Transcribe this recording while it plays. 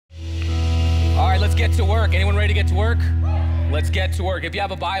let's get to work. Anyone ready to get to work? Let's get to work. If you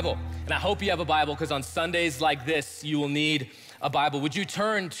have a Bible, and I hope you have a Bible because on Sundays like this, you will need a Bible. Would you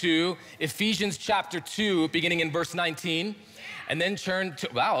turn to Ephesians chapter 2, beginning in verse 19, and then turn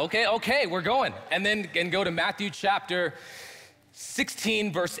to, okay, we're going. And go to Matthew chapter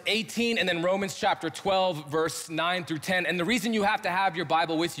 16, verse 18, and then Romans chapter 12, verse 9 through 10. And the reason you have to have your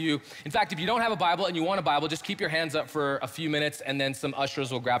Bible with you, in fact, if you don't have a Bible and you want a Bible, just keep your hands up for a few minutes and then some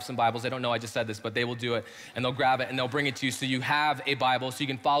ushers will grab some Bibles. They don't know I just said this, but they will do it and they'll grab it and they'll bring it to you so you have a Bible so you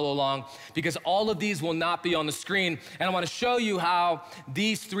can follow along, because all of these will not be on the screen. And I want to show you how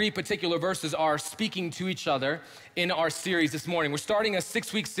these three particular verses are speaking to each other in our series this morning. We're starting a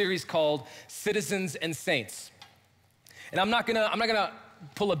 6-week series called Citizens and Saints. And I'm not gonna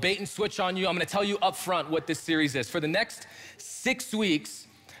pull a bait and switch on you. I'm gonna tell you up front what this series is. For the next 6 weeks,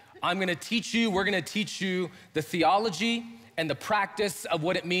 we're gonna teach you the theology and the practice of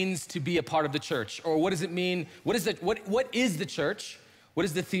what it means to be a part of the church. Or what does it mean, what is the church? What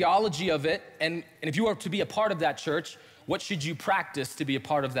is the theology of it? And if you are to be a part of that church, what should you practice to be a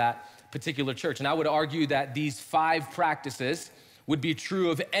part of that particular church? And I would argue that these 5 practices would be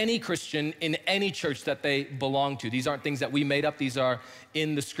true of any Christian in any church that they belong to. These aren't things that we made up, these are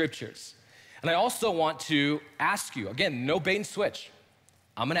in the scriptures. And I also want to ask you, again, no bait and switch.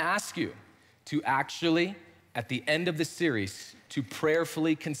 I'm gonna ask you to actually, at the end of the series, to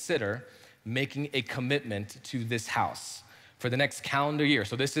prayerfully consider making a commitment to this house for the next calendar year.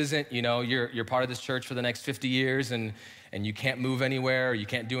 So this isn't, you're part of this church for the next 50 years and you can't move anywhere, or you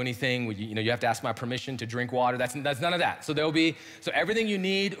can't do anything. You have to ask my permission to drink water. That's none of that. So so everything you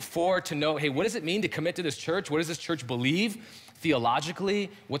need to know, hey, what does it mean to commit to this church? What does this church believe theologically?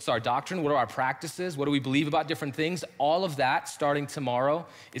 What's our doctrine? What are our practices? What do we believe about different things? All of that, starting tomorrow,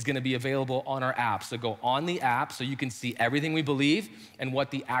 is gonna be available on our app. So go on the app so you can see everything we believe and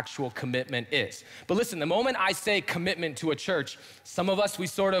what the actual commitment is. But listen, the moment I say commitment to a church, some of us, we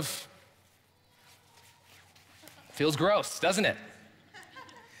sort of, feels gross, doesn't it?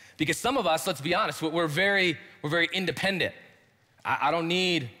 Because some of us, let's be honest, we're very independent. I don't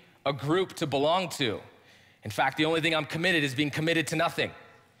need a group to belong to. In fact, the only thing I'm committed is being committed to nothing.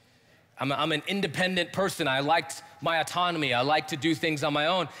 I'm an independent person. I liked my autonomy. I like to do things on my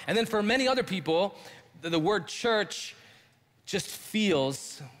own. And then for many other people, the word church just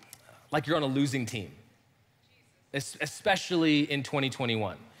feels like you're on a losing team, especially in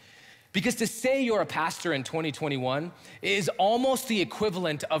 2021. Because to say you're a pastor in 2021 is almost the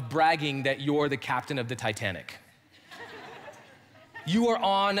equivalent of bragging that you're the captain of the Titanic. You are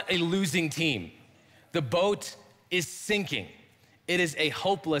on a losing team. The boat is sinking. It is a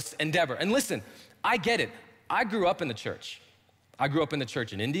hopeless endeavor. And listen, I get it. I grew up in the church. I grew up in the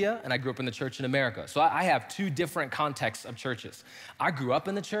church in India and I grew up in the church in America. So I have 2 different contexts of churches. I grew up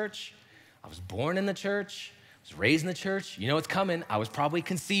in the church. I was born in the church. I was raised in the church. You know what's coming. I was probably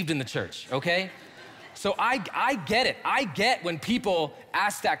conceived in the church, okay? So I get it. I get when people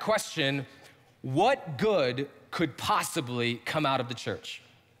ask that question, what good could possibly come out of the church?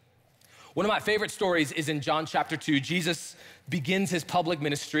 One of my favorite stories is in John chapter 2. Jesus begins his public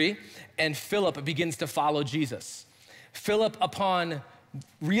ministry and Philip begins to follow Jesus. Philip, upon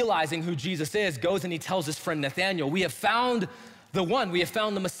realizing who Jesus is, goes and he tells his friend Nathanael, we have found the one, we have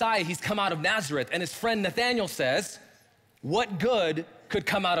found the Messiah, he's come out of Nazareth. And his friend Nathanael says, what good could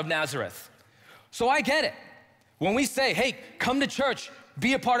come out of Nazareth? So I get it. When we say, hey, come to church,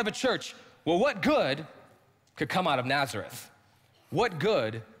 be a part of a church, well, what good could come out of Nazareth? What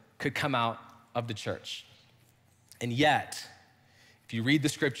good could come out of the church? And yet, if you read the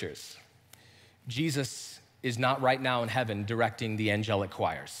scriptures, Jesus is not right now in heaven directing the angelic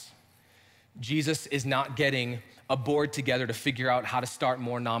choirs. Jesus is not getting a board together to figure out how to start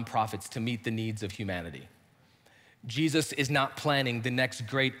more nonprofits to meet the needs of humanity. Jesus is not planning the next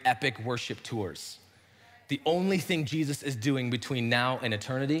great epic worship tours. The only thing Jesus is doing between now and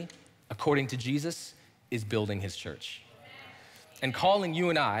eternity, according to Jesus, is building his church and calling you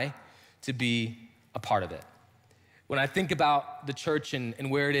and I to be a part of it. When I think about the church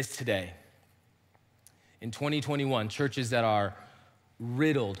and where it is today, in 2021, churches that are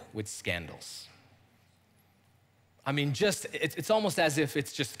riddled with scandals. I mean, it's almost as if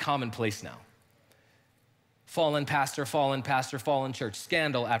it's just commonplace now. Fallen pastor, fallen church,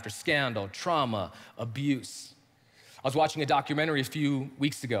 scandal after scandal, trauma, abuse. I was watching a documentary a few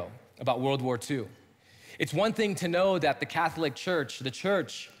weeks ago about World War II. It's one thing to know that the Catholic Church, the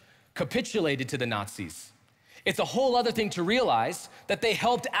church, capitulated to the Nazis. It's a whole other thing to realize that they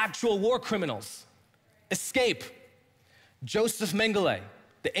helped actual war criminals escape. Joseph Mengele,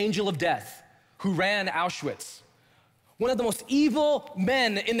 the angel of death, who ran Auschwitz, one of the most evil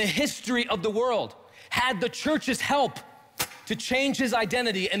men in the history of the world, had the church's help to change his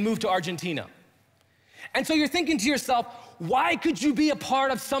identity and move to Argentina. And so you're thinking to yourself, why could you be a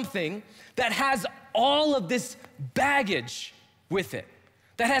part of something that has all of this baggage with it,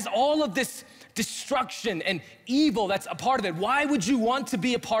 that has all of this destruction and evil that's a part of it? Why would you want to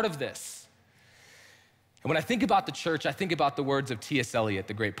be a part of this? And when I think about the church, I think about the words of T.S. Eliot,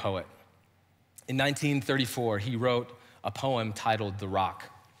 the great poet. In 1934, he wrote a poem titled The Rock.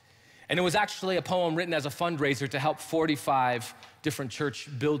 And it was actually a poem written as a fundraiser to help 45 different church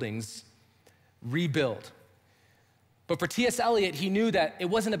buildings rebuild. But for T.S. Eliot, he knew that it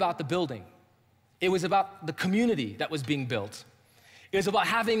wasn't about the building. It was about the community that was being built. It was about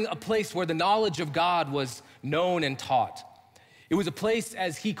having a place where the knowledge of God was known and taught. It was a place,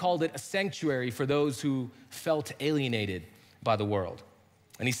 as he called it, a sanctuary for those who felt alienated by the world.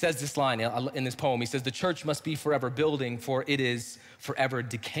 And he says this line in this poem. He says, "The church must be forever building, for it is forever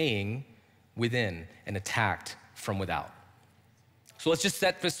decaying within and attacked from without." So let's just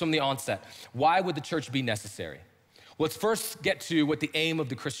set this from the onset. Why would the church be necessary? Let's first get to what the aim of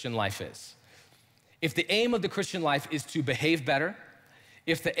the Christian life is. If the aim of the Christian life is to behave better,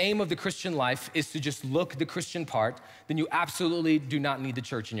 if the aim of the Christian life is to just look the Christian part, then you absolutely do not need the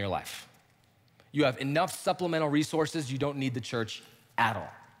church in your life. You have enough supplemental resources, you don't need the church at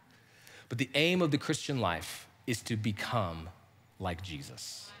all. But the aim of the Christian life is to become like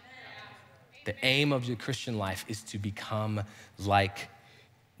Jesus. The aim of the Christian life is to become like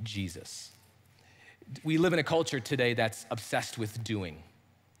Jesus. We live in a culture today that's obsessed with doing.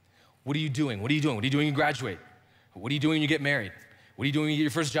 What are you doing? What are you doing? What are you doing when you graduate? What are you doing when you get married? What are you doing when you get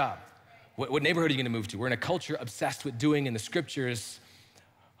your first job? What neighborhood are you gonna move to? We're in a culture obsessed with doing, and the scriptures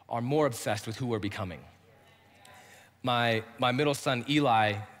are more obsessed with who we're becoming. My middle son,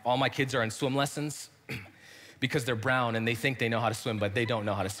 Eli, all my kids are in swim lessons because they're brown and they think they know how to swim, but they don't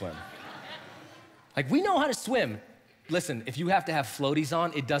know how to swim. Like, we know how to swim. Listen, if you have to have floaties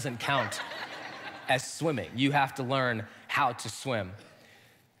on, it doesn't count as swimming. You have to learn how to swim.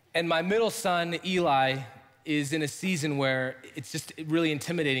 And my middle son, Eli, is in a season where it's just really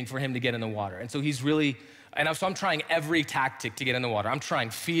intimidating for him to get in the water. And so he's really, so I'm trying every tactic to get in the water. I'm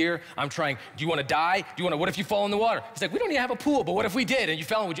trying fear. I'm trying, do you want to die? What if you fall in the water? He's like, we don't even have a pool, but what if we did and you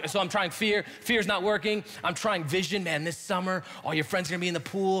fell in? So I'm trying fear. Fear's not working. I'm trying vision. Man, this summer, all your friends are gonna be in the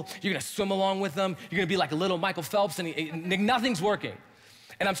pool. You're gonna swim along with them. You're gonna be like a little Michael Phelps, and nothing's working.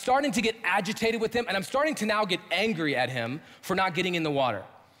 And I'm starting to get agitated with him, and I'm starting to now get angry at him for not getting in the water.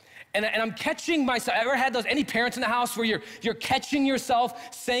 And I'm catching myself. Ever had those, any parents in the house where you're catching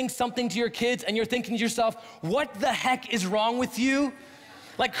yourself saying something to your kids and you're thinking to yourself, what the heck is wrong with you?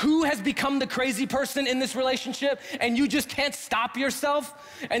 Like, who has become the crazy person in this relationship and you just can't stop yourself?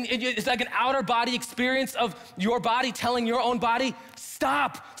 And it's like an outer body experience of your body telling your own body,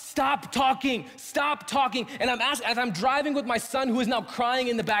 stop talking. And as I'm driving with my son who is now crying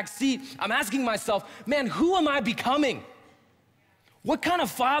in the back seat, I'm asking myself, man, who am I becoming? What kind of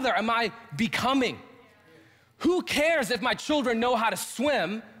father am I becoming? Who cares if my children know how to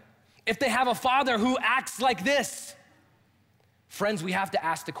swim if they have a father who acts like this? Friends, we have to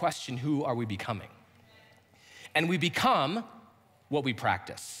ask the question, who are we becoming? And we become what we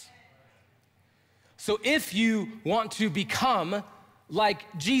practice. So if you want to become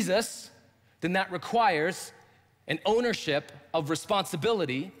like Jesus, then that requires an ownership of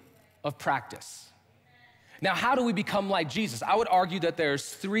responsibility of practice. Now, how do we become like Jesus? I would argue that there's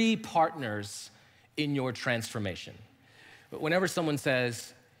 3 partners in your transformation. But whenever someone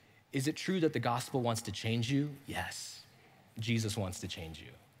says, is it true that the gospel wants to change you? Yes, Jesus wants to change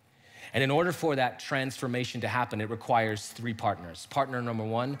you. And in order for that transformation to happen, it requires 3 partners. Partner number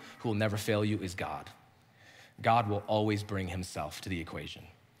 1, who will never fail you, is God. God will always bring himself to the equation.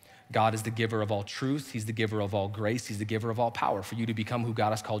 God is the giver of all truth. He's the giver of all grace. He's the giver of all power for you to become who God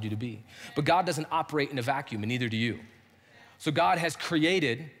has called you to be. But God doesn't operate in a vacuum, and neither do you. So God has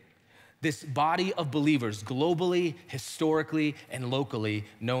created this body of believers globally, historically, and locally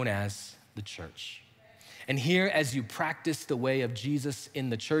known as the church. And here, as you practice the way of Jesus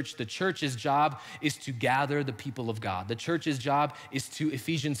in the church's job is to gather the people of God. The church's job is to,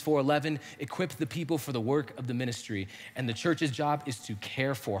 Ephesians 4:11, equip the people for the work of the ministry. And the church's job is to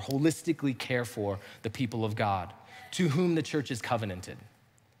holistically care for the people of God, to whom the church is covenanted.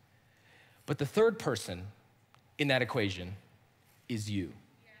 But the third person in that equation is you.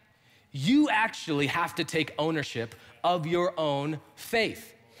 You actually have to take ownership of your own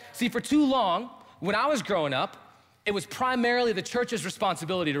faith. See, for too long, when I was growing up, it was primarily the church's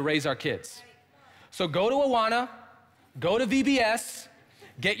responsibility to raise our kids. So go to Awana, go to VBS,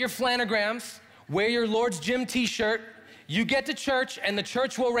 get your flanograms, wear your Lord's Gym t-shirt, you get to church and the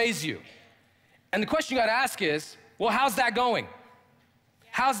church will raise you. And the question you gotta ask is, well, how's that going?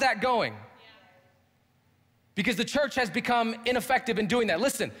 How's that going? Because the church has become ineffective in doing that.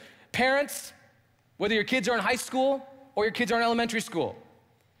 Listen, parents, whether your kids are in high school or your kids are in elementary school,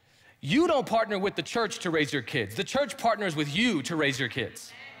 you don't partner with the church to raise your kids. The church partners with you to raise your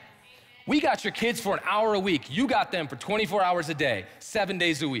kids. We got your kids for an hour a week. You got them for 24 hours a day, 7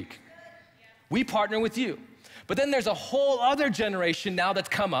 days a week. We partner with you. But then there's a whole other generation now that's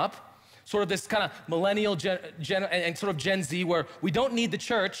come up, sort of this kind of millennial and sort of Gen Z, where we don't need the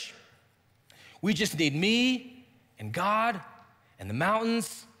church. We just need me and God and the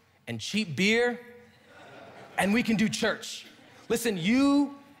mountains and cheap beer, and we can do church. Listen,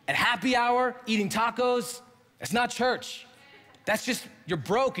 you at happy hour eating tacos, that's not church. That's just, you're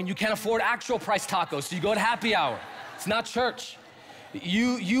broke and you can't afford actual price tacos, so you go to happy hour. It's not church.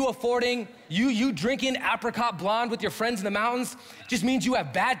 You drinking apricot blonde with your friends in the mountains just means you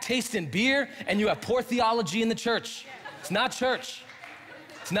have bad taste in beer and you have poor theology in the church. It's not church.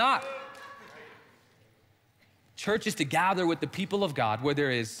 It's not. Church is to gather with the people of God where there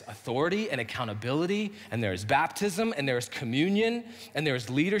is authority and accountability, and there is baptism, and there is communion, and there is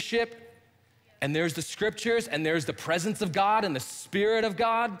leadership, and there's the scriptures, and there's the presence of God and the Spirit of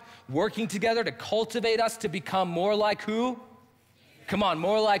God working together to cultivate us to become more like who? Come on,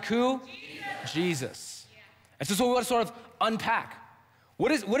 more like who? Jesus. And so we want to sort of unpack. What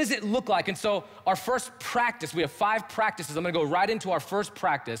does it look like? And so our first practice, we have 5 practices. I'm gonna go right into our first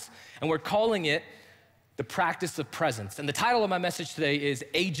practice, and we're calling it the practice of presence. And the title of my message today is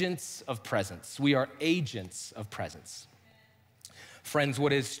Agents of Presence. We are agents of presence. Friends,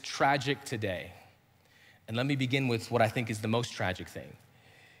 what is tragic today, and let me begin with what I think is the most tragic thing,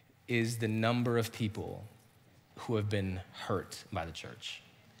 is the number of people who have been hurt by the church.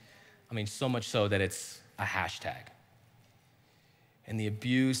 I mean, so much so that it's a hashtag. And the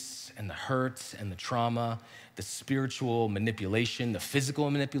abuse and the hurt and the trauma, the spiritual manipulation, the physical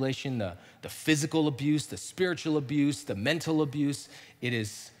manipulation, the physical abuse, the spiritual abuse, the mental abuse, it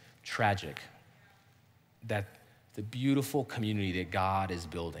is tragic that the beautiful community that God is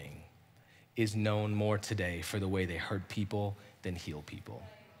building is known more today for the way they hurt people than heal people.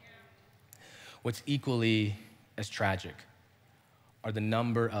 What's equally as tragic are the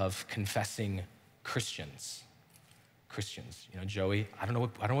number of confessing Christians. You know, Joey, I don't know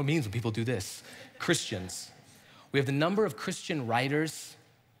what it means when people do this. Christians. We have the number of Christian writers,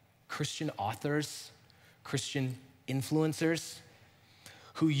 Christian authors, Christian influencers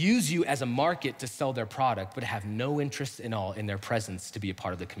who use you as a market to sell their product, but have no interest in all in their presence to be a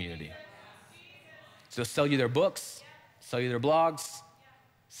part of the community. So they'll sell you their books, sell you their blogs,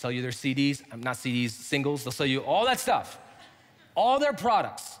 sell you their CDs, not CDs, singles, they'll sell you all that stuff, all their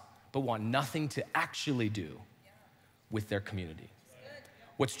products, but want nothing to actually do with their community.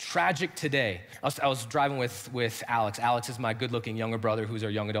 What's tragic today, I was driving with Alex. Alex is my good-looking younger brother who's our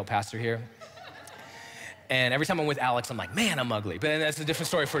young adult pastor here. And every time I'm with Alex, I'm like, man, I'm ugly. But that's a different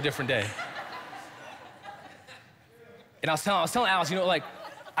story for a different day. And I was telling Alex, you know, like,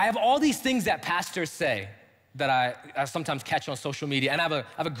 I have all these things that pastors say that I sometimes catch on social media, and I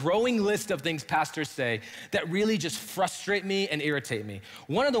have a growing list of things pastors say that really just frustrate me and irritate me.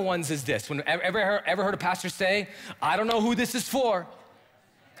 One of the ones is this: ever heard a pastor say, "I don't know who this is for"?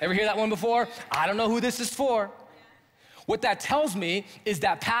 Ever hear that one before? I don't know who this is for. What that tells me is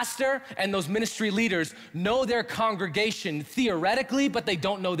that pastor and those ministry leaders know their congregation theoretically, but they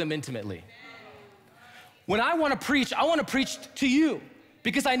don't know them intimately. When I want to preach to you,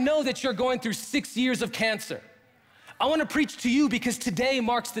 because I know that you're going through 6 years of cancer. I want to preach to you because today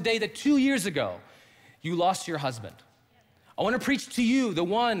marks the day that 2 years ago, you lost your husband. I want to preach to you, the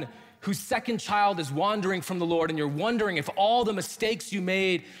one whose second child is wandering from the Lord, and you're wondering if all the mistakes you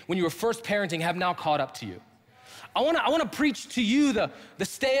made when you were first parenting have now caught up to you. I want to preach to you, the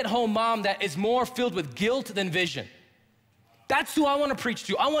stay-at-home mom that is more filled with guilt than vision. That's who I want to preach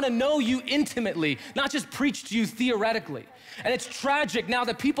to. I want to know you intimately, not just preach to you theoretically. And it's tragic now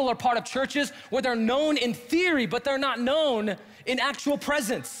that people are part of churches where they're known in theory, but they're not known in actual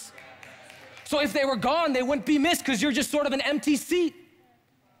presence. So if they were gone, they wouldn't be missed because you're just sort of an empty seat.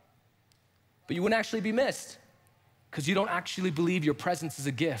 But you wouldn't actually be missed because you don't actually believe your presence is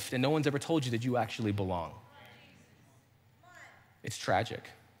a gift, and no one's ever told you that you actually belong. It's tragic.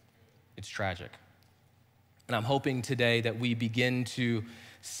 It's tragic. And I'm hoping today that we begin to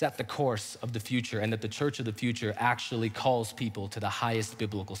set the course of the future, and that the church of the future actually calls people to the highest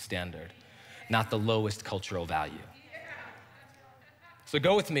biblical standard, not the lowest cultural value. So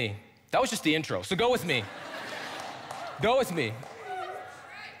go with me. That was just the intro. So go with me. Go with me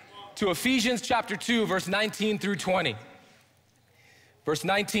to Ephesians chapter 2, verse 19 through 20. Verse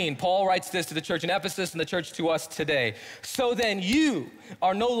 19, Paul writes this to the church in Ephesus and the church to us today. So then you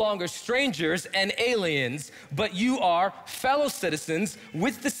are no longer strangers and aliens, but you are fellow citizens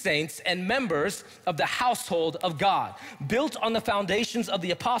with the saints and members of the household of God, built on the foundations of the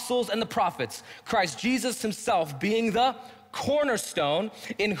apostles and the prophets, Christ Jesus himself being the cornerstone,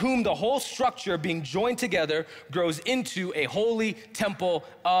 in whom the whole structure being joined together grows into a holy temple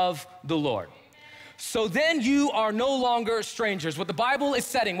of the Lord. So then you are no longer strangers. What the Bible is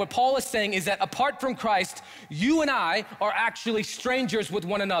saying, what Paul is saying is that apart from Christ, you and I are actually strangers with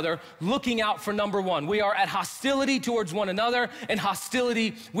one another, looking out for number one. We are at hostility towards one another and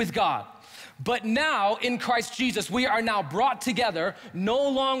hostility with God. But now in Christ Jesus, we are now brought together, no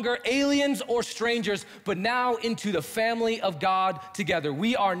longer aliens or strangers, but now into the family of God together.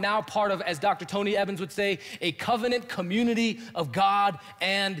 We are now part of, as Dr. Tony Evans would say, a covenant community of God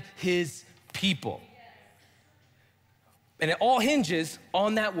and his people. And it all hinges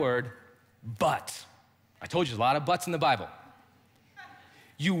on that word, but. I told you there's a lot of buts in the Bible.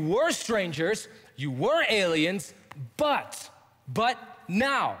 You were strangers, you were aliens, but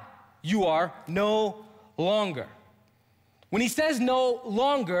now you are no longer. When he says no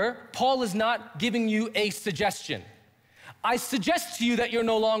longer, Paul is not giving you a suggestion. I suggest to you that you're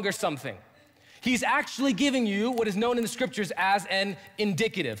no longer something. He's actually giving you what is known in the scriptures as an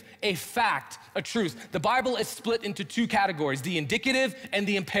indicative, a fact, a truth. The Bible is split into two categories, the indicative and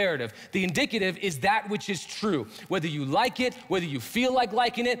the imperative. The indicative is that which is true. Whether you like it, whether you feel like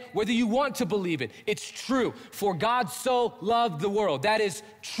liking it, whether you want to believe it, it's true. For God so loved the world. That is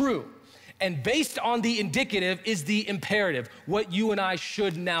true. And based on the indicative is the imperative, what you and I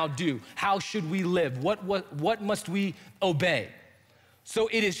should now do. How should we live? What must we obey? So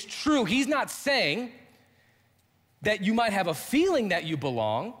it is true. He's not saying that you might have a feeling that you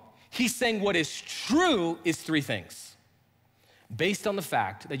belong. He's saying what is true is three things. Based on the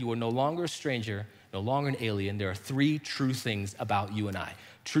fact that you are no longer a stranger, no longer an alien, there are three true things about you and I.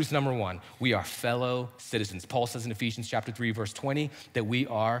 Truth number one, we are fellow citizens. Paul says in Ephesians chapter 3, verse 20,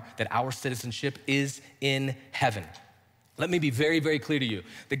 that our citizenship is in heaven. Let me be very, very clear to you.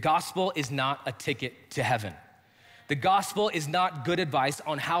 The gospel is not a ticket to heaven. The gospel is not good advice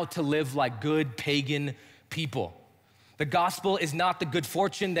on how to live like good pagan people. The gospel is not the good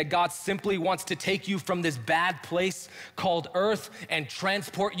fortune that God simply wants to take you from this bad place called earth and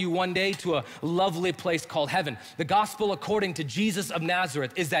transport you one day to a lovely place called heaven. The gospel, according to Jesus of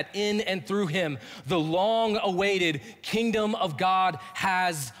Nazareth, is that in and through him, the long-awaited kingdom of God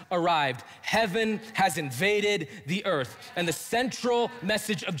has arrived. Heaven has invaded the earth. And the central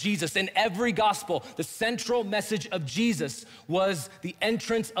message of Jesus in every gospel, the central message of Jesus was the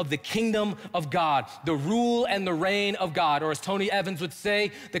entrance of the kingdom of God, the rule and the reign of God, or as Tony Evans would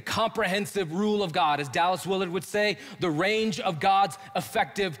say, the comprehensive rule of God. As Dallas Willard would say, the range of God's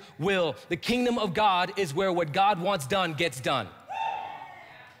effective will. The kingdom of God is where what God wants done gets done.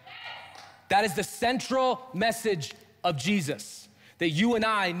 That is the central message of Jesus, that you and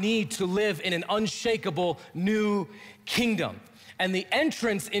I need to live in an unshakable new kingdom. And the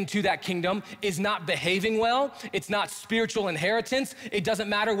entrance into that kingdom is not behaving well. It's not spiritual inheritance. It doesn't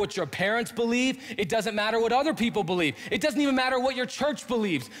matter what your parents believe. It doesn't matter what other people believe. It doesn't even matter what your church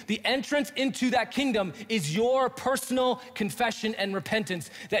believes. The entrance into that kingdom is your personal confession and repentance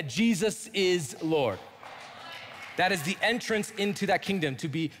that Jesus is Lord. That is the entrance into that kingdom,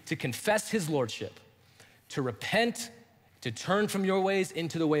 to confess his lordship, to repent, to turn from your ways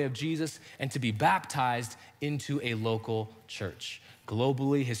into the way of Jesus, and to be baptized into a local church,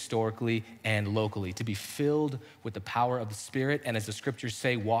 globally, historically, and locally, to be filled with the power of the Spirit, and as the scriptures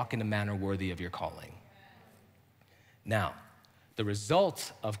say, walk in a manner worthy of your calling. Now, the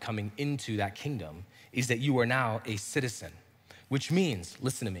result of coming into that kingdom is that you are now a citizen, which means,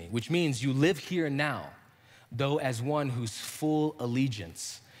 listen to me, which means you live here now, though as one whose full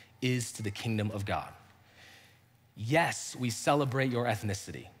allegiance is to the kingdom of God. Yes, we celebrate your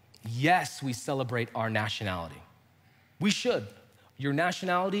ethnicity. Yes, we celebrate our nationality. We should. Your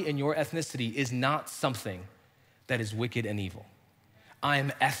nationality and your ethnicity is not something that is wicked and evil. I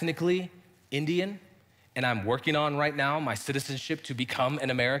am ethnically Indian, and I'm working on right now my citizenship to become an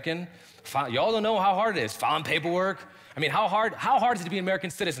American. Y'all don't know how hard it is, filing paperwork. I mean, how hard is it to be an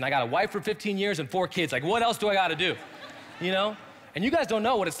American citizen? I got a wife for 15 years and 4 kids. Like, what else do I gotta do? You know? And you guys don't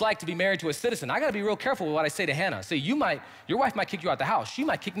know what it's like to be married to a citizen. I gotta be real careful with what I say to Hannah. Say, your wife might kick you out the house. She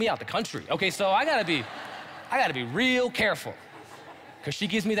might kick me out the country. Okay, so I gotta be real careful. Because she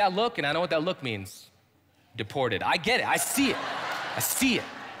gives me that look, and I know what that look means. Deported. I get it, I see it. I see it.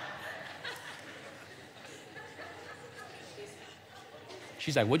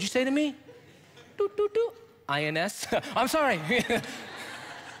 She's like, what'd you say to me? Doot, doot, doot. INS. I'm sorry.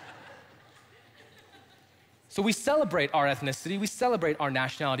 So we celebrate our ethnicity, we celebrate our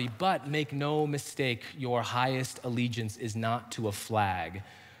nationality, but make no mistake, your highest allegiance is not to a flag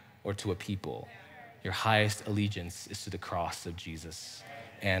or to a people. Your highest allegiance is to the cross of Jesus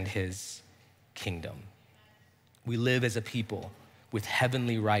and his kingdom. We live as a people with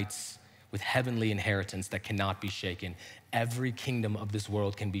heavenly rights, with heavenly inheritance that cannot be shaken. Every kingdom of this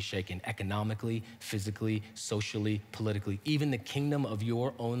world can be shaken economically, physically, socially, politically. Even the kingdom of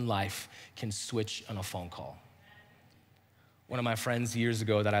your own life can switch on a phone call. One of my friends years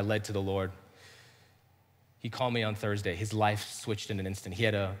ago that I led to the Lord, he called me on Thursday. His life switched in an instant. He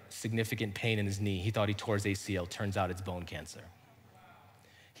had a significant pain in his knee. He thought he tore his ACL. Turns out it's bone cancer.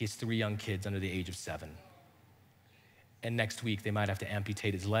 He has 3 young kids under the age of 7. And next week, they might have to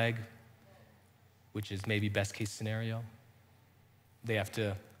amputate his leg, which is maybe best case scenario. They have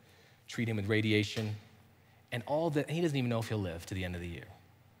to treat him with radiation and all that. He doesn't even know if he'll live to the end of the year.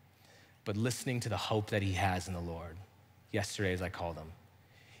 But listening to the hope that he has in the Lord, yesterday as I called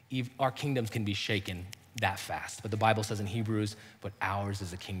him, our kingdoms can be shaken that fast. But the Bible says in Hebrews, but ours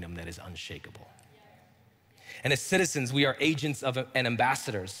is a kingdom that is unshakable. And as citizens, we are agents of and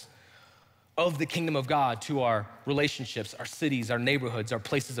ambassadors of the kingdom of God to our relationships, our cities, our neighborhoods, our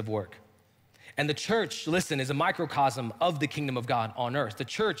places of work. And the church, listen, is a microcosm of the kingdom of God on earth. The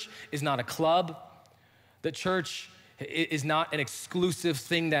church is not a club. The church is not an exclusive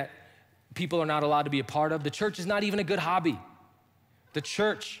thing that people are not allowed to be a part of. The church is not even a good hobby. The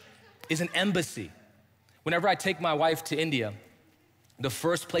church is an embassy. Whenever I take my wife to India, the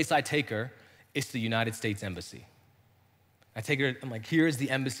first place I take her is to the United States Embassy. I take her, I'm like, here's the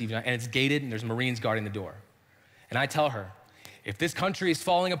embassy, and it's gated, and there's Marines guarding the door. And I tell her, if this country is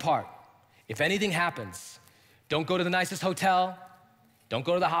falling apart, if anything happens, don't go to the nicest hotel, don't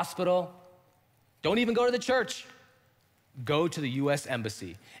go to the hospital, don't even go to the church. Go to the US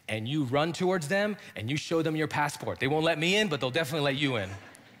Embassy, and you run towards them, and you show them your passport. They won't let me in, but they'll definitely let you in.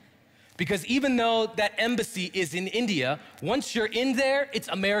 Because even though that embassy is in India, once you're in there, it's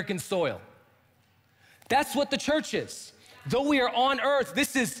American soil. That's what the church is. Though we are on earth,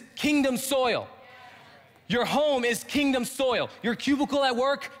 this is kingdom soil. Your home is kingdom soil. Your cubicle at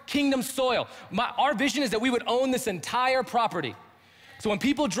work, kingdom soil. Our vision is that we would own this entire property. So when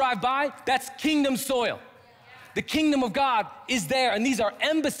people drive by, that's kingdom soil. The kingdom of God is there, and these are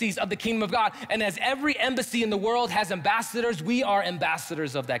embassies of the kingdom of God. And as every embassy in the world has ambassadors, we are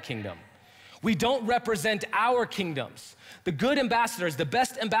ambassadors of that kingdom. We don't represent our kingdoms. The good ambassadors, the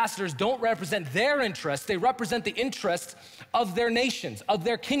best ambassadors don't represent their interests, they represent the interests of their nations, of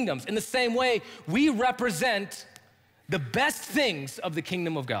their kingdoms. In the same way, we represent the best things of the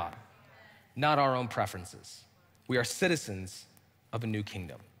kingdom of God, not our own preferences. We are citizens of a new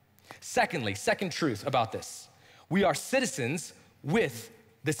kingdom. Secondly, second truth about this, we are citizens with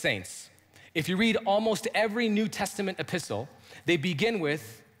the saints. If you read almost every New Testament epistle, they begin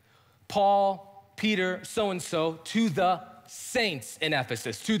with Paul, Peter, so-and-so, to the saints in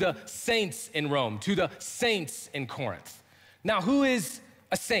Ephesus, to the saints in Rome, to the saints in Corinth. Now, who is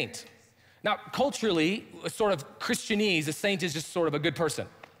a saint? Now, culturally, sort of Christianese, a saint is just sort of a good person.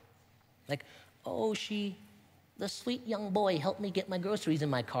 Like, oh, the sweet young boy helped me get my groceries in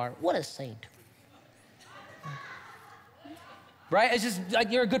my car. What a saint. Right? It's just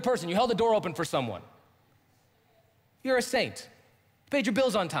like you're a good person. You held the door open for someone. You're a saint. You paid your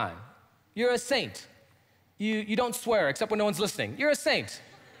bills on time. You're a saint. You don't swear except when no one's listening. You're a saint.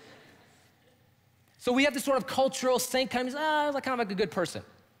 So we have this sort of cultural saint kind of, kind of like a good person.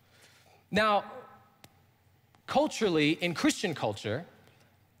 Now, culturally, in Christian culture,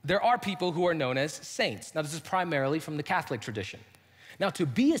 there are people who are known as saints. Now, this is primarily from the Catholic tradition. Now, to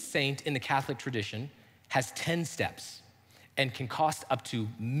be a saint in the Catholic tradition has 10 steps and can cost up to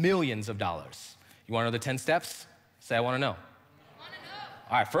millions of dollars. You wanna know the 10 steps? Say, I wanna know.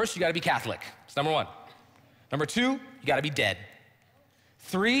 All right, first, you gotta be Catholic. That's number 1. Number 2, you gotta be dead.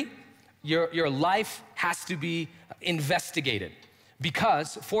 3, your life has to be investigated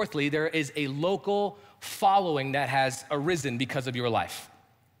because, fourthly, there is a local following that has arisen because of your life.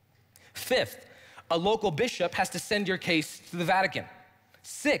 5th, a local bishop has to send your case to the Vatican.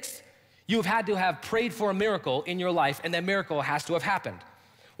 6th, you have had to have prayed for a miracle in your life, and that miracle has to have happened.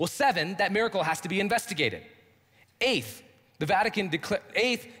 Well, 7, that miracle has to be investigated. 8th, the Vatican declares,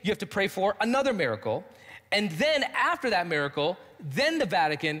 8th, you have to pray for another miracle, and then after that miracle, then the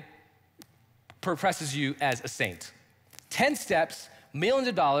Vatican professes you as a saint. 10 steps, millions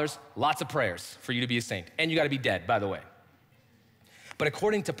of dollars, lots of prayers for you to be a saint. And you gotta be dead, by the way. But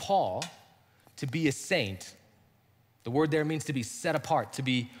according to Paul, to be a saint, the word there means to be set apart, to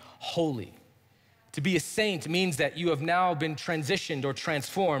be holy. To be a saint means that you have now been transitioned or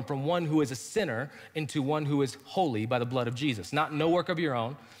transformed from one who is a sinner into one who is holy by the blood of Jesus. Not no work of your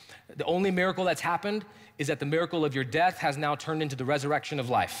own. The only miracle that's happened is that the miracle of your death has now turned into the resurrection of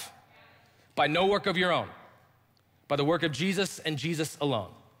life. By no work of your own, by the work of Jesus and Jesus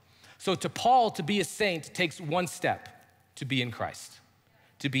alone. So to Paul, to be a saint takes one step, to be in Christ.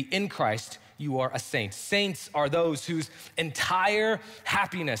 To be in Christ, you are a saint. Saints are those whose entire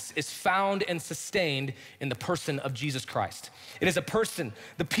happiness is found and sustained in the person of Jesus Christ. It is a person,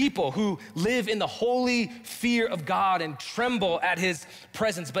 the people who live in the holy fear of God and tremble at his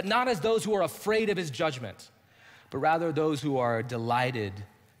presence, but not as those who are afraid of his judgment, but rather those who are delighted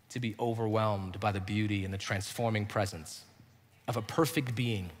to be overwhelmed by the beauty and the transforming presence of a perfect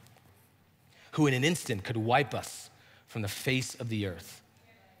being who in an instant could wipe us from the face of the earth,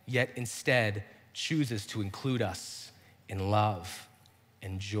 yet instead chooses to include us in love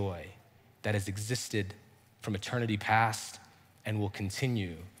and joy that has existed from eternity past and will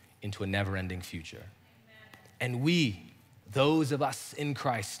continue into a never-ending future. And we, those of us in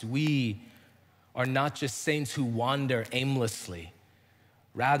Christ, we are not just saints who wander aimlessly.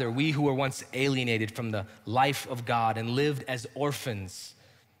 Rather, we who were once alienated from the life of God and lived as orphans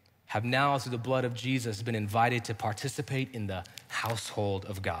have now, through the blood of Jesus, been invited to participate in the household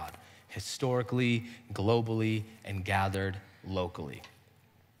of God, historically, globally, and gathered locally.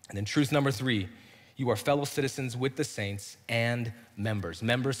 And then truth number 3, you are fellow citizens with the saints and members.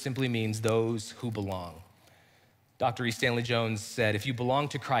 Members simply means those who belong. Dr. E. Stanley Jones said, if you belong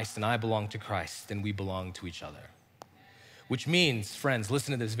to Christ and I belong to Christ, then we belong to each other. Which means, friends,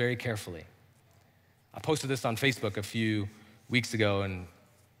 listen to this very carefully. I posted this on Facebook a few weeks ago and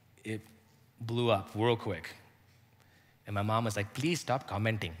it blew up real quick. And my mom was like, please stop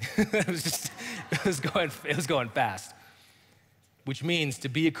commenting. it was going fast. Which means to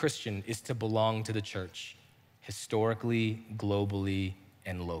be a Christian is to belong to the church, historically, globally,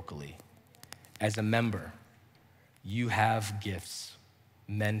 and locally. As a member, you have gifts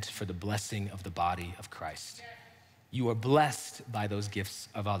meant for the blessing of the body of Christ. You are blessed by those gifts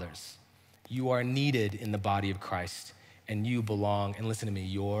of others. You are needed in the body of Christ, and you belong, and listen to me,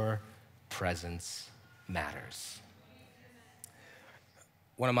 your presence matters.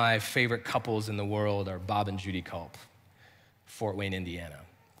 One of my favorite couples in the world are Bob and Judy Culp, Fort Wayne, Indiana.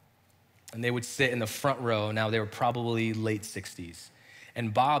 And they would sit in the front row. Now, they were probably late 60s.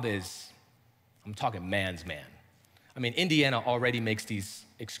 And Bob is, I'm talking man's man. I mean, Indiana already makes these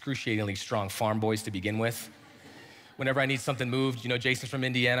excruciatingly strong farm boys to begin with. Whenever I need something moved, you know, Jason's from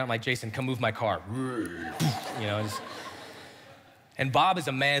Indiana, I'm like, Jason, come move my car. You know, and Bob is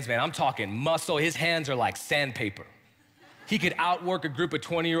a man's man. I'm talking muscle. His hands are like sandpaper. He could outwork a group of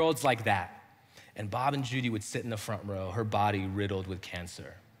 20-year-olds like that. And Bob and Judy would sit in the front row, her body riddled with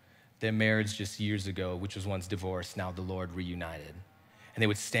cancer. Their marriage just years ago, which was once divorced, now the Lord reunited. And they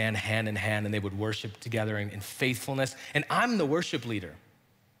would stand hand in hand and they would worship together in faithfulness. And I'm the worship leader.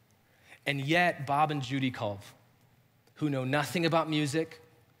 And yet, Bob and Judy Culp, who know nothing about music,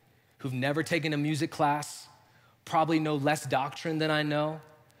 who've never taken a music class, probably know less doctrine than I know,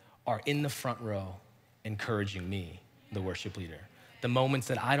 are in the front row encouraging me, the worship leader. The moments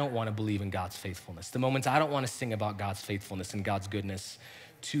that I don't want to believe in God's faithfulness, the moments I don't want to sing about God's faithfulness and God's goodness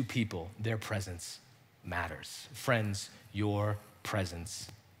to people, their presence matters. Friends, your presence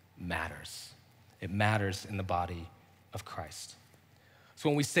matters. It matters in the body of Christ. So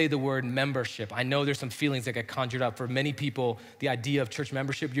when we say the word membership, I know there's some feelings that get conjured up. For many people, the idea of church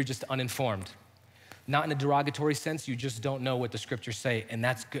membership, you're just uninformed. Not in a derogatory sense, you just don't know what the scriptures say, and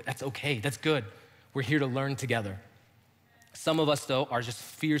that's good, that's okay, that's good. We're here to learn together. Some of us, though, are just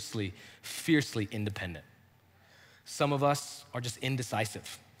fiercely, fiercely independent. Some of us are just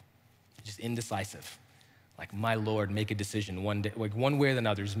indecisive. Like, my Lord, make a decision one day, like one way or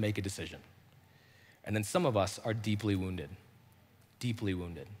another, just make a decision. And then some of us are deeply wounded,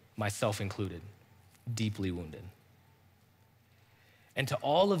 myself included, deeply wounded. And to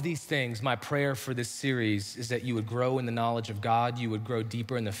all of these things, my prayer for this series is that you would grow in the knowledge of God, you would grow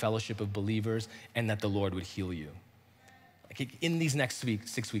deeper in the fellowship of believers, and that the Lord would heal you. Like in these next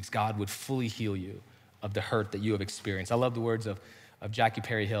 6 weeks, God would fully heal you of the hurt that you have experienced. I love the words of Jackie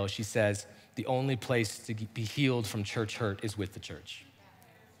Perry Hill. She says, the only place to be healed from church hurt is with the church.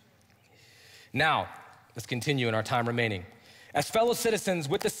 Now, let's continue in our time remaining. As fellow citizens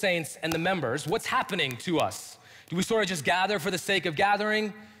with the saints and the members, what's happening to us? Do we sort of just gather for the sake of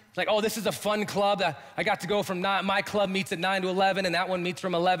gathering? It's like, oh, this is a fun club. I got to go from my club meets at 9 to 11, and that one meets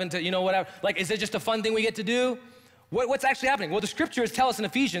from 11 to, you know, whatever. Like, is it just a fun thing we get to do? What's actually happening? Well, the scriptures tell us in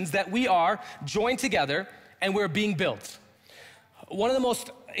Ephesians that we are joined together and we're being built. One of the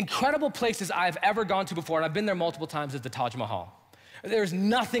most incredible places I've ever gone to before, and I've been there multiple times, is the Taj Mahal. There's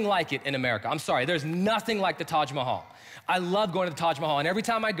nothing like it in America. I'm sorry, there's nothing like the Taj Mahal. I love going to the Taj Mahal, and every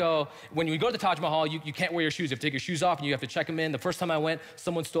time I go, when you go to the Taj Mahal, you can't wear your shoes. You have to take your shoes off, and you have to check them in. The first time I went,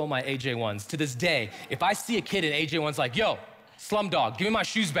 someone stole my AJ1s. To this day, if I see a kid in AJ1s like, yo, Slumdog, give me my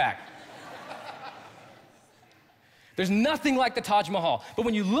shoes back. There's nothing like the Taj Mahal. But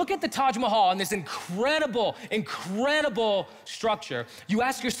when you look at the Taj Mahal and this incredible, incredible structure, you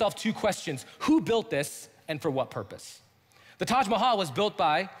ask yourself two questions. Who built this, and for what purpose? The Taj Mahal was built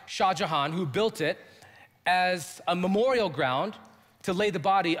by Shah Jahan, who built it as a memorial ground to lay the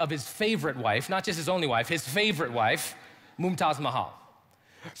body of his favorite wife, not just his only wife, his favorite wife, Mumtaz Mahal.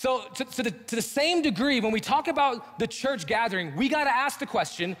 So to the same degree, when we talk about the church gathering, we gotta ask the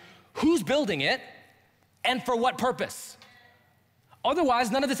question, who's building it and for what purpose?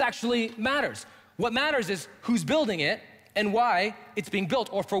 Otherwise, none of this actually matters. What matters is who's building it and why it's being built,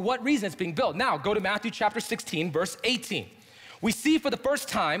 or for what reason it's being built. Now, go to Matthew chapter 16, verse 18. We see for the first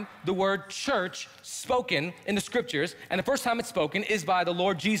time the word church spoken in the scriptures, and the first time it's spoken is by the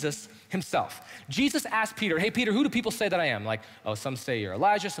Lord Jesus himself. Jesus asked Peter, hey Peter, who do people say that I am? Like, oh, some say you're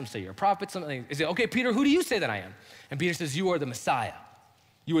Elijah, some say you're a prophet, something. Is it, okay, Peter, who do you say that I am? And Peter says, you are the Messiah.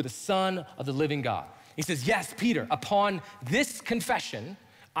 You are the Son of the living God. He says, yes, Peter, upon this confession,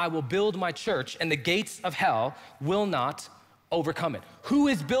 I will build my church, and the gates of hell will not overcome it. Who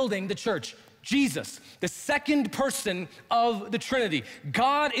is building the church? Jesus, the second person of the Trinity,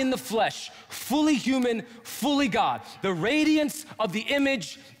 God in the flesh, fully human, fully God, the radiance of the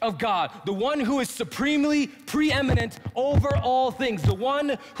image of God, the one who is supremely preeminent over all things, the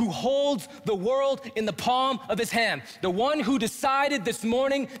one who holds the world in the palm of his hand, the one who decided this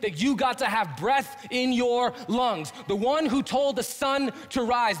morning that you got to have breath in your lungs, the one who told the sun to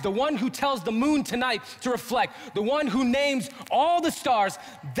rise, the one who tells the moon tonight to reflect, the one who names all the stars.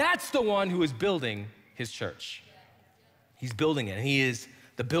 That's the one who is building his church. He's building it, and he is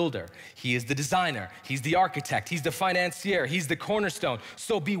the builder. He is the designer. He's the architect. He's the financier. He's the cornerstone.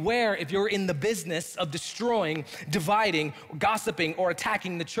 So beware if you're in the business of destroying, dividing, gossiping, or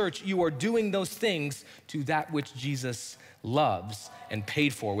attacking the church. You are doing those things to that which Jesus loves and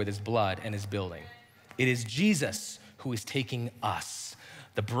paid for with his blood and his building. It is Jesus who is taking us,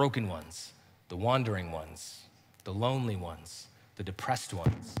 the broken ones, the wandering ones, the lonely ones, the depressed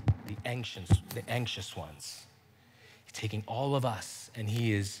ones, the anxious ones. He's taking all of us, and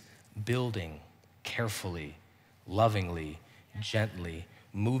he is building carefully, lovingly, gently,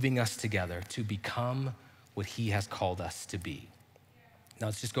 moving us together to become what he has called us to be. Now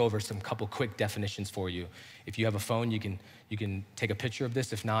let's just go over some couple quick definitions for you. If you have a phone, you can take a picture of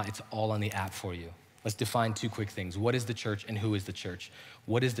this. If not, it's all on the app for you. Let's define two quick things. What is the church and who is the church?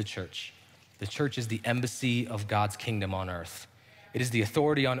 What is the church? The church is the embassy of God's kingdom on earth. It is the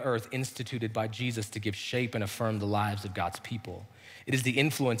authority on earth instituted by Jesus to give shape and affirm the lives of God's people. It is the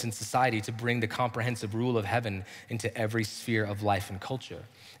influence in society to bring the comprehensive rule of heaven into every sphere of life and culture.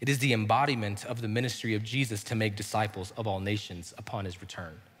 It is the embodiment of the ministry of Jesus to make disciples of all nations upon his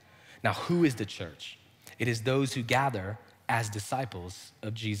return. Now, who is the church? It is those who gather as disciples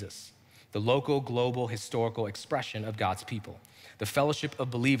of Jesus, the local, global, historical expression of God's people. The fellowship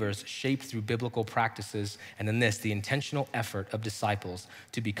of believers shaped through biblical practices, and in this, the intentional effort of disciples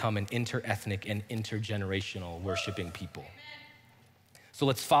to become an inter-ethnic and intergenerational worshiping people. So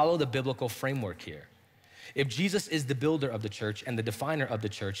let's follow the biblical framework here. If Jesus is the builder of the church and the definer of the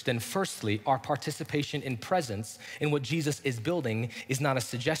church, then firstly, our participation in presence in what Jesus is building is not a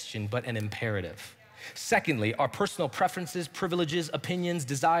suggestion, but an imperative. Secondly, our personal preferences, privileges, opinions,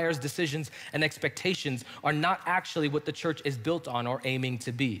 desires, decisions, and expectations are not actually what the church is built on or aiming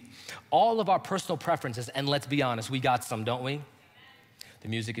to be. All of our personal preferences, and let's be honest, we got some, don't we? The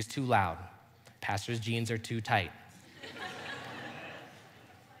music is too loud. Pastor's jeans are too tight.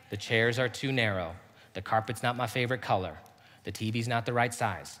 The chairs are too narrow. The carpet's not my favorite color. The TV's not the right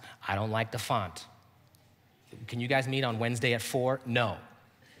size. I don't like the font. Can you guys meet on Wednesday at 4? No.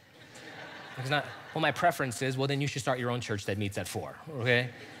 It's not, well, my preference is, well, then you should start your own church that meets at 4, okay?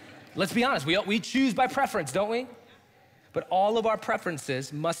 Let's be honest, we choose by preference, don't we? But all of our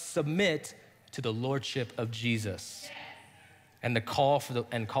preferences must submit to the lordship of Jesus and the call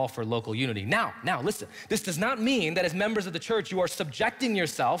for local unity. Now, listen, this does not mean that as members of the church, you are subjecting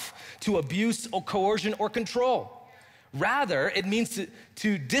yourself to abuse or coercion or control. Rather, it means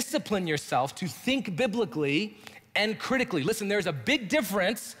to discipline yourself, to think biblically and critically. Listen, there's a big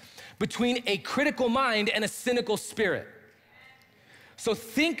difference between a critical mind and a cynical spirit. So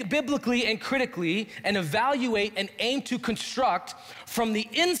think biblically and critically and evaluate and aim to construct from the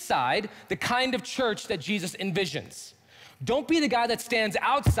inside the kind of church that Jesus envisions. Don't be the guy that stands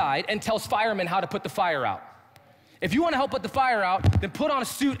outside and tells firemen how to put the fire out. If you wanna help put the fire out, then put on a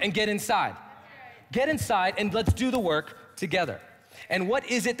suit and get inside. Get inside and let's do the work together. And what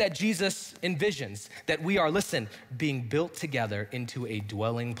is it that Jesus envisions? That we are, listen, being built together into a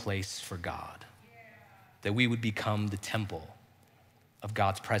dwelling place for God. That we would become the temple of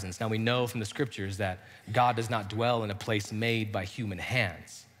God's presence. Now we know from the scriptures that God does not dwell in a place made by human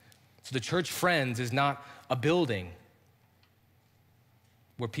hands. So the church, friends, is not a building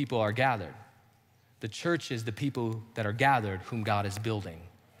where people are gathered. The church is the people that are gathered whom God is building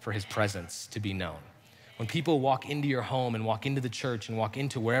for his presence to be known. When people walk into your home and walk into the church and walk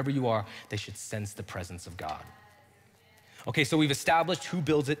into wherever you are, they should sense the presence of God. Okay, so we've established who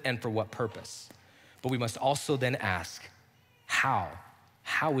builds it and for what purpose. But we must also then ask, how?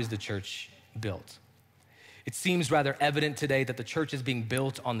 How is the church built? It seems rather evident today that the church is being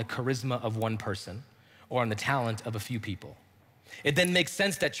built on the charisma of one person or on the talent of a few people. It then makes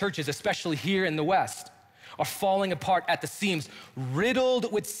sense that churches, especially here in the West, are falling apart at the seams, riddled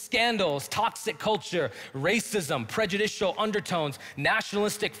with scandals, toxic culture, racism, prejudicial undertones,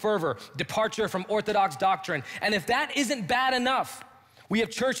 nationalistic fervor, departure from orthodox doctrine. And if that isn't bad enough, we have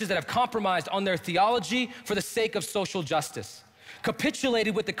churches that have compromised on their theology for the sake of social justice,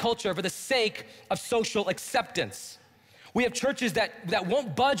 capitulated with the culture for the sake of social acceptance. We have churches that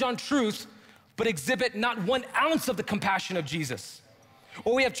won't budge on truth, but exhibit not 1 ounce of the compassion of Jesus.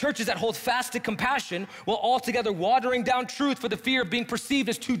 Or we have churches that hold fast to compassion while altogether watering down truth for the fear of being perceived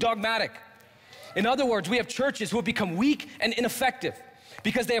as too dogmatic. In other words, we have churches who have become weak and ineffective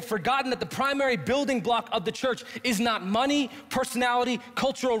because they have forgotten that the primary building block of the church is not money, personality,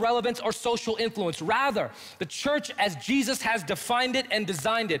 cultural relevance, or social influence. Rather, the church as Jesus has defined it and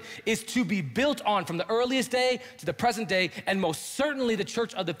designed it is to be built on from the earliest day to the present day, and most certainly the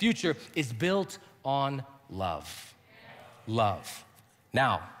church of the future is built on love. Love.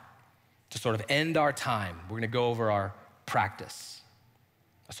 Now, to sort of end our time, we're gonna go over our practice.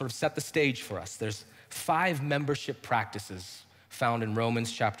 I sort of set the stage for us. There's 5 membership practices found in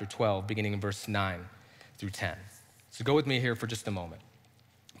Romans chapter 12, beginning in verse 9 through 10. So go with me here for just a moment.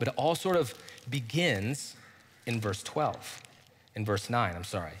 But it all sort of begins in verse 12, in verse 9, I'm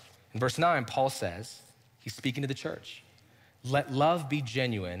sorry. In verse 9, Paul says, he's speaking to the church, let love be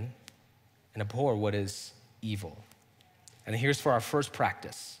genuine and abhor what is evil. And here's for our first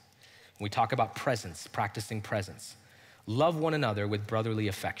practice. When we talk about presence, practicing presence. Love one another with brotherly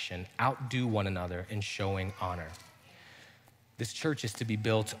affection, outdo one another in showing honor. This church is to be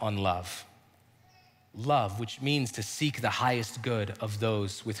built on love. Love, which means to seek the highest good of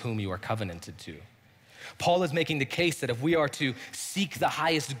those with whom you are covenanted to. Paul is making the case that if we are to seek the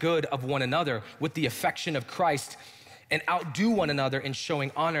highest good of one another with the affection of Christ and outdo one another in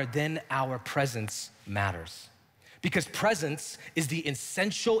showing honor, then our presence matters. Because presence is the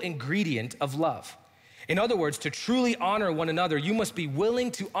essential ingredient of love. In other words, to truly honor one another, you must be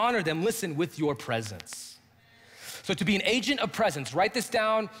willing to honor them, listen, with your presence. So to be an agent of presence, write this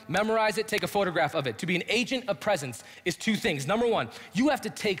down, memorize it, take a photograph of it. To be an agent of presence is 2 things. Number 1, you have to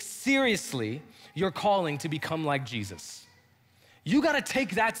take seriously your calling to become like Jesus. You gotta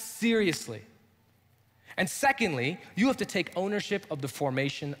take that seriously. And secondly, you have to take ownership of the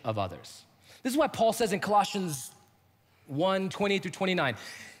formation of others. This is why Paul says in Colossians 1, 28 through 29,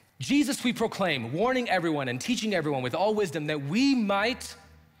 Jesus we proclaim, warning everyone and teaching everyone with all wisdom that we might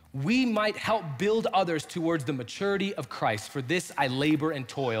help build others towards the maturity of Christ. For this I labor and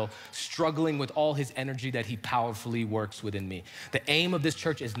toil, struggling with all his energy that he powerfully works within me. The aim of this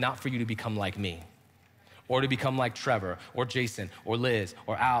church is not for you to become like me, or to become like Trevor, or Jason, or Liz,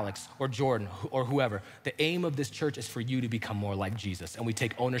 or Alex, or Jordan, or whoever. The aim of this church is for you to become more like Jesus, and we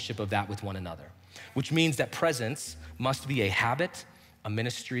take ownership of that with one another, which means that presence must be a habit, a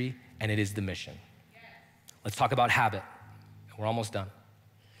ministry, and it is the mission. Let's talk about habit. We're almost done.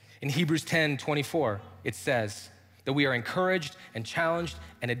 In Hebrews 10:24, it says that we are encouraged and challenged,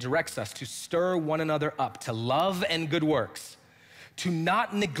 and it directs us to stir one another up to love and good works, to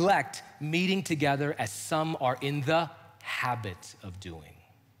not neglect meeting together as some are in the habit of doing.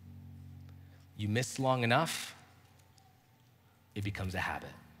 You miss long enough, it becomes a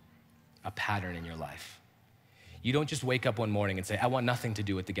habit, a pattern in your life. You don't just wake up one morning and say, I want nothing to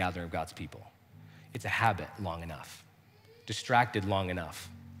do with the gathering of God's people. It's a habit long enough, distracted long enough,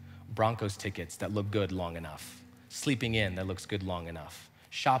 Broncos tickets that look good long enough, sleeping in that looks good long enough,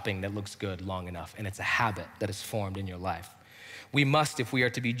 shopping that looks good long enough, and it's a habit that is formed in your life. We must, if we are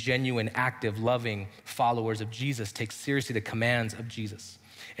to be genuine, active, loving followers of Jesus, take seriously the commands of Jesus.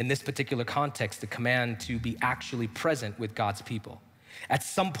 In this particular context, the command to be actually present with God's people. At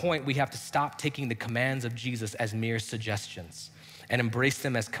some point, we have to stop taking the commands of Jesus as mere suggestions and embrace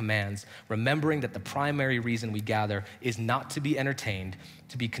them as commands, remembering that the primary reason we gather is not to be entertained,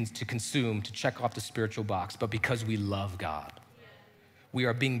 to consume, to check off the spiritual box, but because we love God. We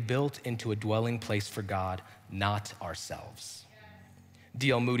are being built into a dwelling place for God, not ourselves.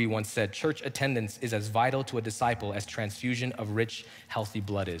 D.L. Moody once said, church attendance is as vital to a disciple as transfusion of rich, healthy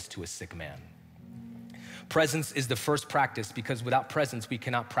blood is to a sick man. Presence is the first practice because without presence, we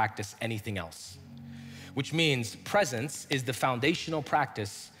cannot practice anything else, which means presence is the foundational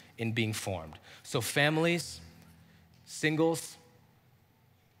practice in being formed. So families, singles,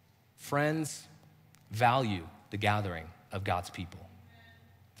 friends, value the gathering of God's people.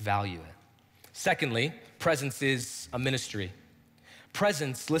 Value it. Secondly, presence is a ministry.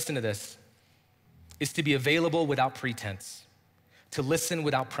 Presence, listen to this, is to be available without pretense, to listen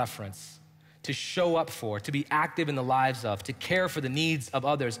without preference, to show up for, to be active in the lives of, to care for the needs of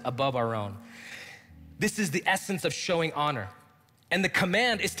others above our own. This is the essence of showing honor. And the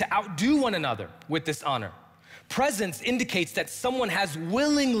command is to outdo one another with this honor. Presence indicates that someone has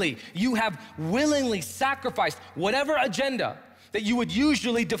you have willingly sacrificed whatever agenda that you would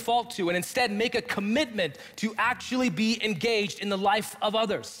usually default to and instead make a commitment to actually be engaged in the life of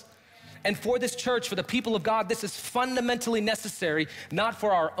others. And for this church, for the people of God, this is fundamentally necessary, not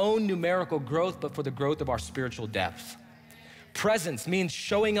for our own numerical growth, but for the growth of our spiritual depth. Presence means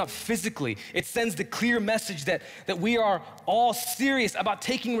showing up physically. It sends the clear message that we are all serious about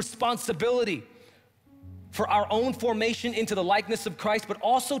taking responsibility for our own formation into the likeness of Christ, but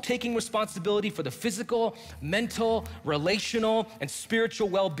also taking responsibility for the physical, mental, relational, and spiritual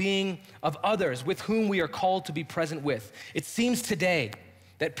well-being of others with whom we are called to be present with. It seems today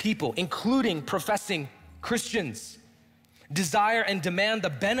that people, including professing Christians, desire and demand the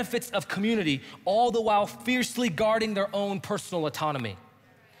benefits of community, all the while fiercely guarding their own personal autonomy.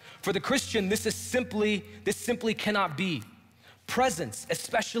 For the Christian, this simply cannot be. Presence,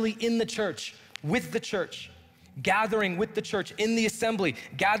 especially in the church, with the church, gathering with the church in the assembly,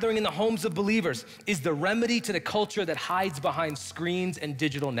 gathering in the homes of believers, is the remedy to the culture that hides behind screens and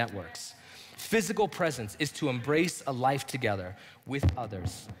digital networks. Physical presence is to embrace a life together with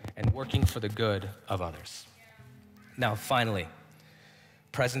others and working for the good of others. Now, finally,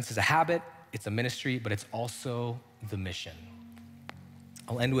 presence is a habit, it's a ministry, but it's also the mission.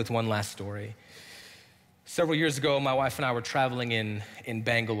 I'll end with one last story. Several years ago, my wife and I were traveling in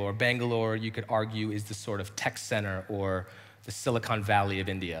Bangalore. Bangalore, you could argue, is the sort of tech center or the Silicon Valley of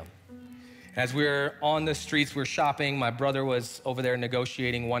India. As we were on the streets, we were shopping. My brother was over there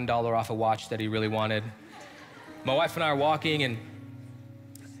negotiating $1 off a watch that he really wanted. My wife and I are walking, and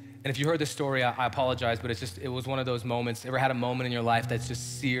if you heard this story, I apologize, but it was one of those moments. Ever had a moment in your life that's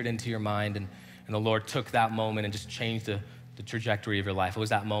just seared into your mind, and the Lord took that moment and just changed the trajectory of your life? It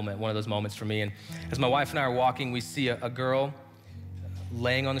was that moment, one of those moments for me. And as my wife and I are walking, we see a girl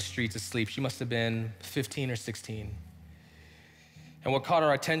laying on the streets asleep. She must have been 15 or 16. And what caught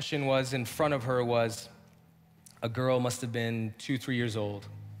our attention was in front of her was a girl, must have been 2, 3 years old,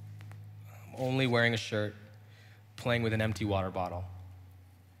 only wearing a shirt, playing with an empty water bottle.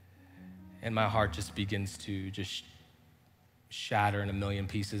 And my heart just begins to just shatter in a million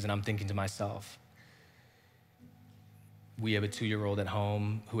pieces. And I'm thinking to myself, we have a 2-year-old at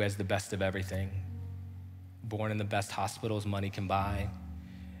home who has the best of everything, born in the best hospitals money can buy,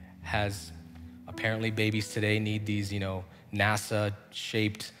 has apparently babies today need these,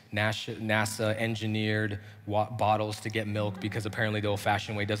 NASA-shaped, NASA-engineered bottles to get milk because apparently the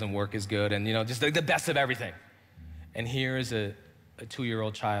old-fashioned way doesn't work as good, and just the best of everything. And here is a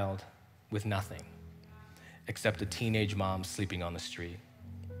 2-year-old child with nothing except a teenage mom sleeping on the street.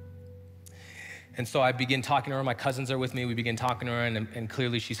 And so I begin talking to her. My cousins are with me. We begin talking to her, and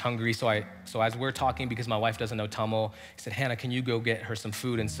clearly she's hungry. So as we're talking, because my wife doesn't know Tamil, I said, Hannah, can you go get her some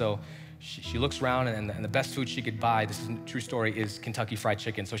food? And so she looks around, and the best food she could buy, this is a true story, is Kentucky Fried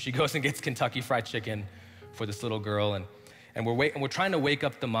Chicken. So she goes and gets Kentucky Fried Chicken for this little girl, and we're trying to wake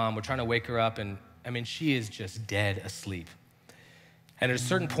up the mom. We're trying to wake her up, and she is just dead asleep. And at a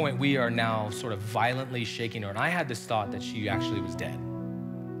certain point, we are now sort of violently shaking her. And I had this thought that she actually was dead.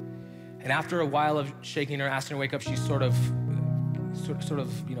 And after a while of shaking her, asking her to wake up, she sort of,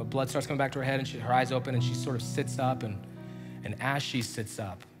 blood starts coming back to her head, and her eyes open, and she sort of sits up. And as she sits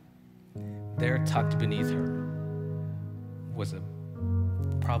up, there tucked beneath her was a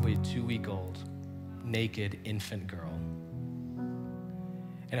probably 2-week-old naked infant girl.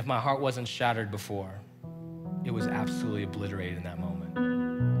 And if my heart wasn't shattered before, it was absolutely obliterated in that moment.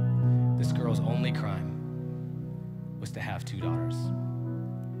 This girl's only crime was to have 2 daughters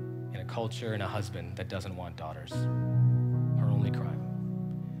in a culture and a husband that doesn't want daughters. Her only crime.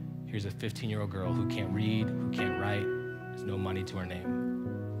 Here's a 15-year-old girl who can't read, who can't write, there's no money to her name.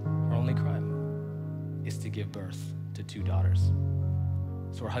 Her only crime is to give birth to 2 daughters.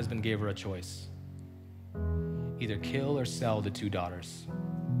 So her husband gave her a choice. Either kill or sell the 2 daughters,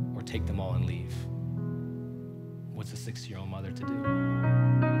 or take them all and leave. What's a 60-year-old mother to do?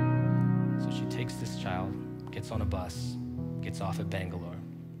 So she takes this child, gets on a bus, gets off at Bangalore.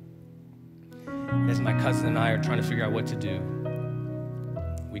 As my cousin and I are trying to figure out what to do,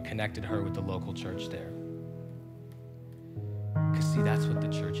 we connected her with the local church there. Because see, that's what the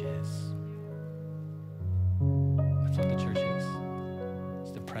church is. That's what the church is.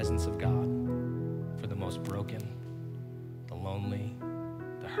 It's the presence of God for the most broken, the lonely,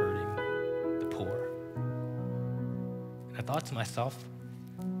 the hurting, the poor. And I thought to myself,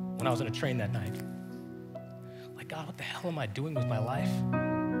 when I was on a train that night, like, God, what the hell am I doing with my life?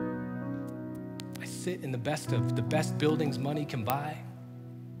 I sit in the best of the best buildings money can buy.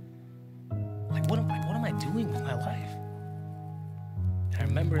 Like, what am I doing with my life? And I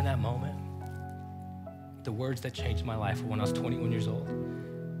remember in that moment, the words that changed my life were when I was 21 years old,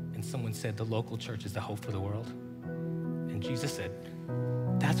 and someone said, the local church is the hope for the world. And Jesus said,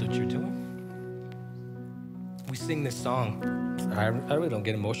 that's what you're doing. We sing this song. I really don't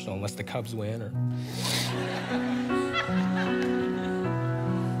get emotional unless the Cubs win or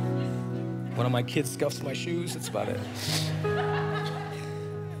one of my kids scuffs my shoes. That's about it.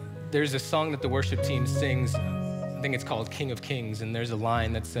 There's a song that the worship team sings. I think it's called King of Kings. And there's a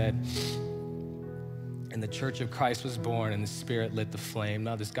line that said, and the church of Christ was born and the Spirit lit the flame.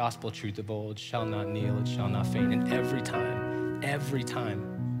 Now this gospel truth of old shall not kneel, it shall not faint. And every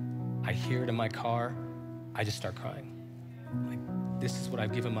time I hear it in my car, I just start crying. Like, this is what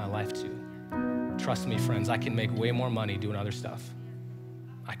I've given my life to. Trust me, friends, I can make way more money doing other stuff.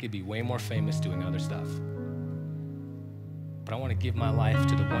 I could be way more famous doing other stuff. But I want to give my life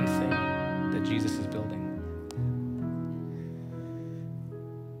to the one thing that Jesus is building.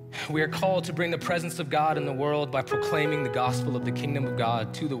 We are called to bring the presence of God in the world by proclaiming the gospel of the kingdom of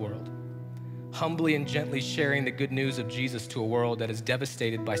God to the world, humbly and gently sharing the good news of Jesus to a world that is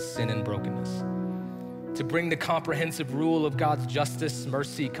devastated by sin and brokenness, to bring the comprehensive rule of God's justice,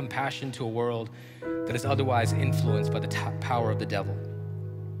 mercy, compassion to a world that is otherwise influenced by the power of the devil.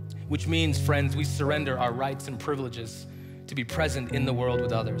 Which means, friends, we surrender our rights and privileges to be present in the world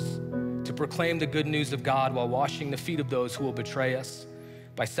with others, to proclaim the good news of God while washing the feet of those who will betray us,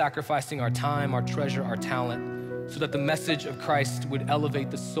 by sacrificing our time, our treasure, our talent, so that the message of Christ would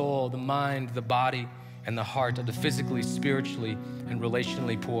elevate the soul, the mind, the body, and the heart of the physically, spiritually, and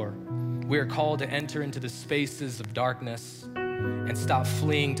relationally poor. We are called to enter into the spaces of darkness and stop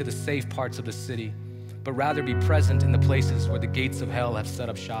fleeing to the safe parts of the city, but rather be present in the places where the gates of hell have set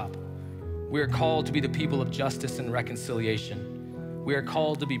up shop. We are called to be the people of justice and reconciliation. We are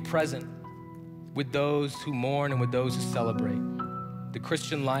called to be present with those who mourn and with those who celebrate. The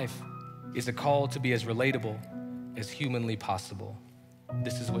Christian life is a call to be as relatable as humanly possible.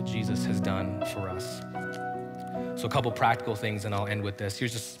 This is what Jesus has done for us. So a couple practical things, and I'll end with this.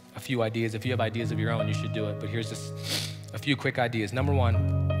 Here's just a few ideas. If you have ideas of your own, you should do it, but here's just a few quick ideas. Number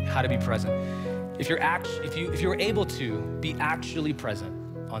one, how to be present. If you're able to be actually present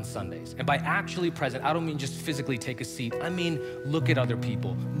on Sundays, and by actually present, I don't mean just physically take a seat. I mean look at other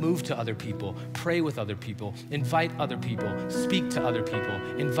people, move to other people, pray with other people, invite other people, speak to other people,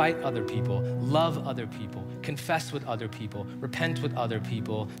 invite other people, love other people, confess with other people, repent with other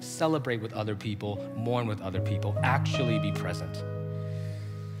people, celebrate with other people, mourn with other people. Actually be present.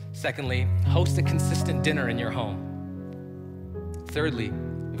 Secondly, host a consistent dinner in your home. Thirdly,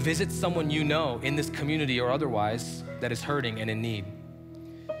 visit someone you know in this community or otherwise that is hurting and in need.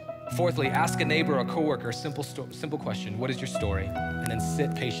 Fourthly, ask a neighbor or coworker a simple question. What is your story? And then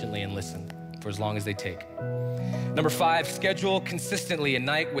sit patiently and listen for as long as they take. Number 5, schedule consistently a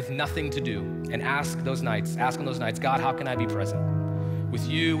night with nothing to do, and ask on those nights, God, how can I be present? With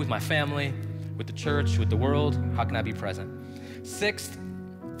you, with my family, with the church, with the world, how can I be present? 6th,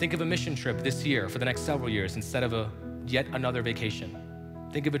 think of a mission trip this year for the next several years instead of yet another vacation.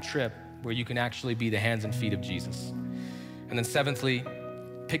 Think of a trip where you can actually be the hands and feet of Jesus. And then 7thly,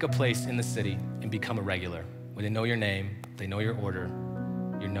 pick a place in the city and become a regular, where they know your name, they know your order,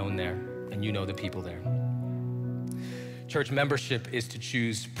 you're known there, and you know the people there. Church membership is to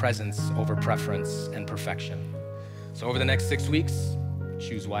choose presence over preference and perfection. So over the next 6 weeks,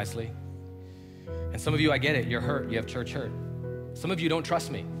 choose wisely. And some of you, I get it, you're hurt, you have church hurt. Some of you don't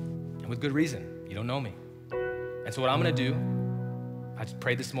trust me, and with good reason, you don't know me. And so what I'm gonna do, I just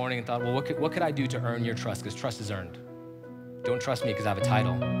prayed this morning and thought, well, what could I do to earn your trust? Because trust is earned. Don't trust me because I have a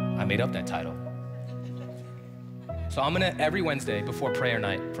title. I made up that title. So I'm gonna, every Wednesday before prayer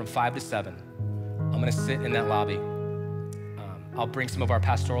night from 5 to 7, I'm gonna sit in that lobby. I'll bring some of our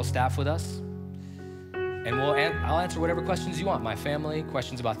pastoral staff with us, and I'll answer whatever questions you want. My family,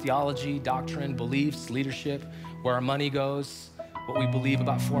 questions about theology, doctrine, beliefs, leadership, where our money goes, what we believe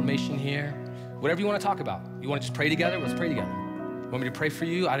about formation here, whatever you wanna talk about. You wanna just pray together? Let's pray together. You want me to pray for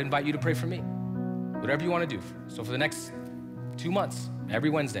you? I'd invite you to pray for me. Whatever you wanna do. So for the next 2 months, every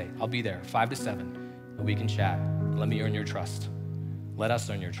Wednesday, I'll be there, 5 to 7, and we can chat. Let me earn your trust. Let us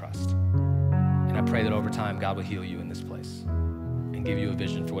earn your trust. And I pray that over time, God will heal you in this place and give you a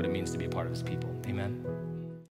vision for what it means to be a part of his people. Amen.